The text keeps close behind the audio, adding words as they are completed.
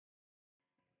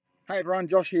Hey everyone,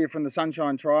 Josh here from the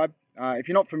Sunshine Tribe. If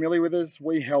you're not familiar with us,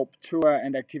 we help tour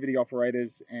and activity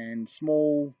operators and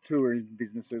small tourism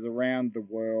businesses around the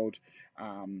world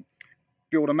um,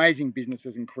 build amazing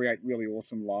businesses and create really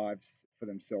awesome lives for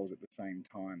themselves at the same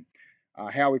time.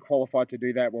 How are we qualified to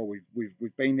do that? Well,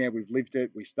 we've been there, we've lived it.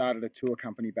 We started a tour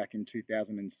company back in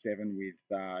 2007 with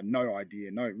no idea,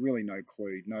 no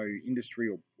clue, no industry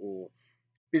or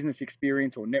business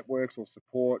experience or networks or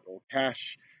support or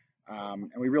cash.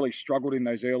 And we really struggled in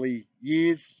those early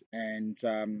years. And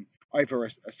over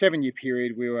a 7 year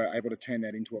period, we were able to turn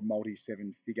that into a multi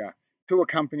seven figure tour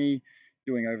company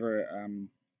doing over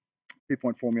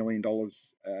 $2.4 million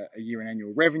a year in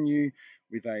annual revenue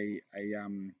with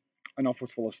an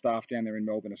office full of staff down there in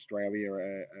Melbourne, Australia,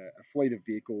 a fleet of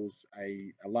vehicles,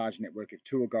 a large network of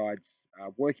tour guides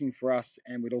working for us,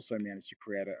 and we'd also managed to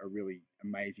create a really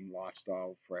amazing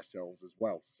lifestyle for ourselves as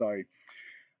well. So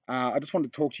I just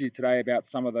wanted to talk to you today about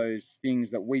some of those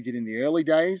things that we did in the early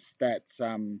days that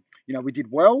we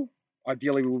did well.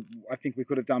 Ideally, I think we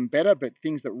could have done better, but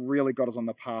things that really got us on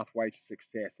the pathway to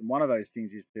success. And one of those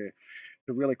things is to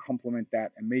really complement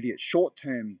that immediate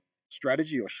short-term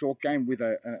strategy or short game with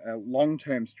a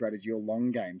long-term strategy or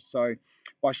long game. So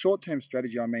by short-term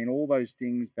strategy, I mean all those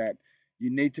things that you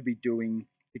need to be doing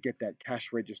to get that cash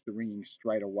register ringing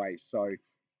straight away. So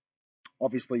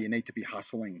obviously you need to be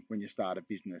hustling when you start a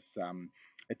business.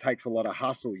 It takes a lot of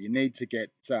hustle. You need to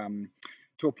get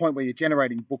to a point where you're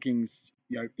generating bookings,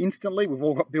 instantly. We've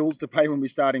all got bills to pay when we're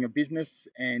starting a business,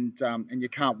 and you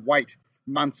can't wait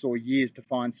months or years to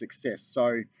find success.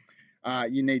 So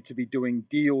you need to be doing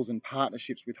deals and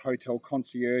partnerships with hotel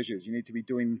concierges. You need to be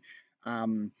doing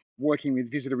working with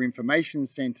visitor information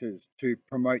centres to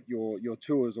promote your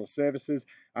tours or services,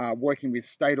 working with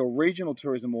state or regional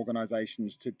tourism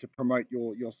organisations to promote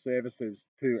your services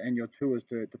and your tours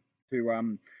to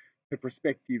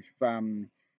prospective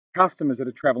customers that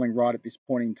are travelling right at this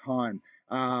point in time.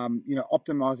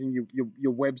 Optimizing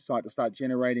your website to start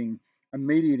generating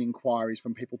immediate inquiries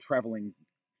from people traveling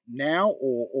now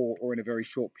or in a very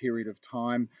short period of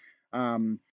time.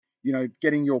 Um,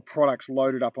 Getting your products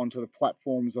loaded up onto the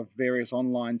platforms of various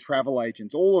online travel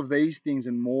agents, all of these things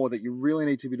and more that you really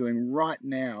need to be doing right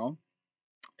now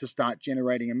to start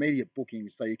generating immediate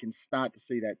bookings so you can start to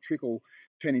see that trickle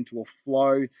turn into a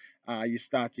flow. You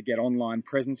start to get online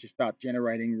presence, you start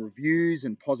generating reviews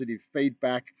and positive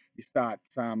feedback, you start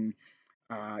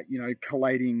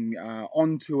collating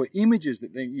onto images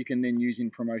that then you can then use in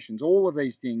promotions. All of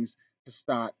these things to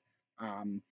start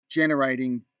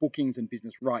generating bookings and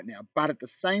business right now. But at the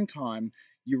same time,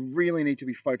 you really need to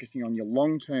be focusing on your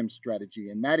long-term strategy,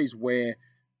 and that is where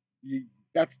you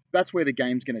that's where the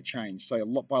game's going to change. So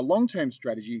by long-term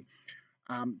strategy,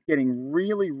 getting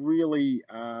really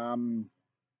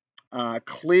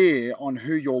clear on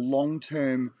who your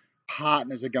long-term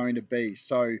partners are going to be.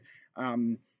 So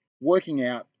working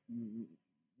out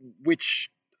which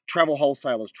travel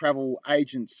wholesalers, travel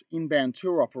agents, inbound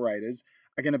tour operators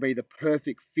are going to be the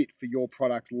perfect fit for your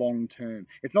product long term.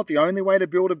 It's not the only way to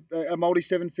build a multi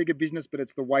seven figure business, but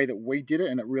it's the way that we did it,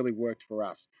 and it really worked for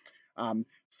us.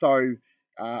 So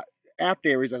uh, out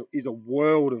there is a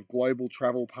world of global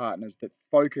travel partners that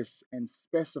focus and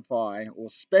specify or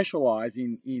specialize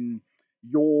in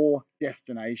your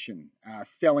destination,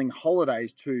 selling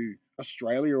holidays to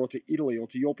Australia or to Italy or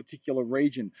to your particular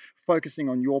region, focusing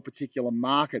on your particular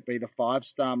market, be the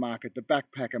 5-star market, the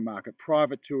backpacker market,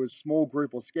 private tours, small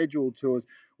group or scheduled tours,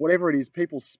 whatever it is.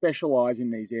 People specialize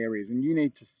in these areas, and you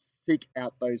need to seek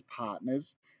out those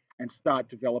partners and start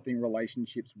developing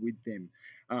relationships with them.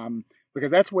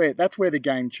 Because that's where the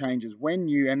game changes. When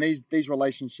you and these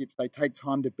relationships, they take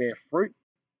time to bear fruit.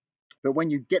 But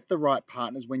when you get the right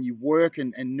partners, when you work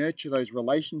and nurture those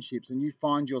relationships, and you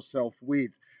find yourself with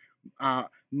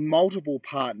multiple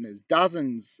partners,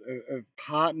 dozens of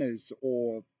partners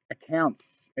or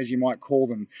accounts, as you might call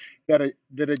them, that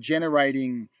are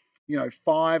generating,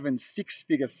 five and six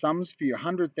figure sums for you,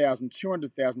 $100,000,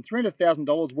 $200,000,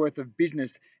 $300,000 worth of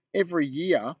business every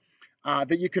year,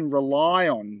 that you can rely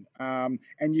on,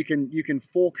 and you can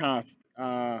forecast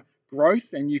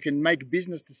growth, and you can make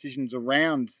business decisions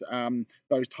around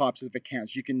those types of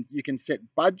accounts. You can set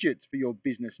budgets for your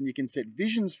business, and you can set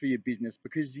visions for your business,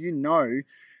 because you know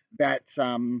that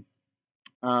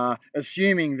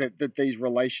assuming that these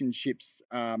relationships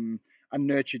are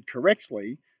nurtured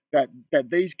correctly, that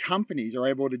these companies are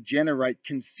able to generate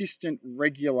consistent,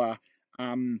 regular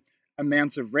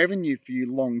amounts of revenue for you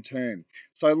long term.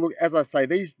 So look, as I say,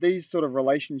 these sort of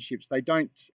relationships, they don't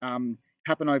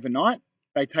happen overnight.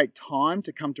 They take time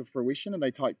to come to fruition, and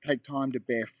they take time to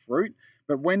bear fruit.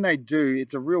 But when they do,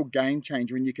 it's a real game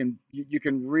changer, and you can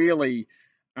really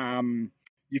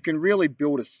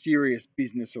build a serious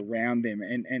business around them,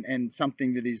 and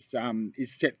something that is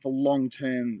set for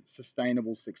long-term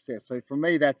sustainable success. So for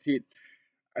me, that's it.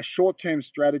 A short-term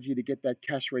strategy to get that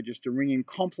cash register ringing,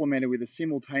 complemented with a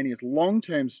simultaneous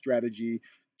long-term strategy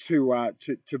to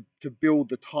build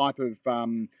the type of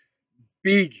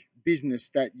big business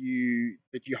that you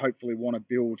hopefully want to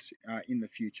build in the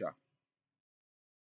future.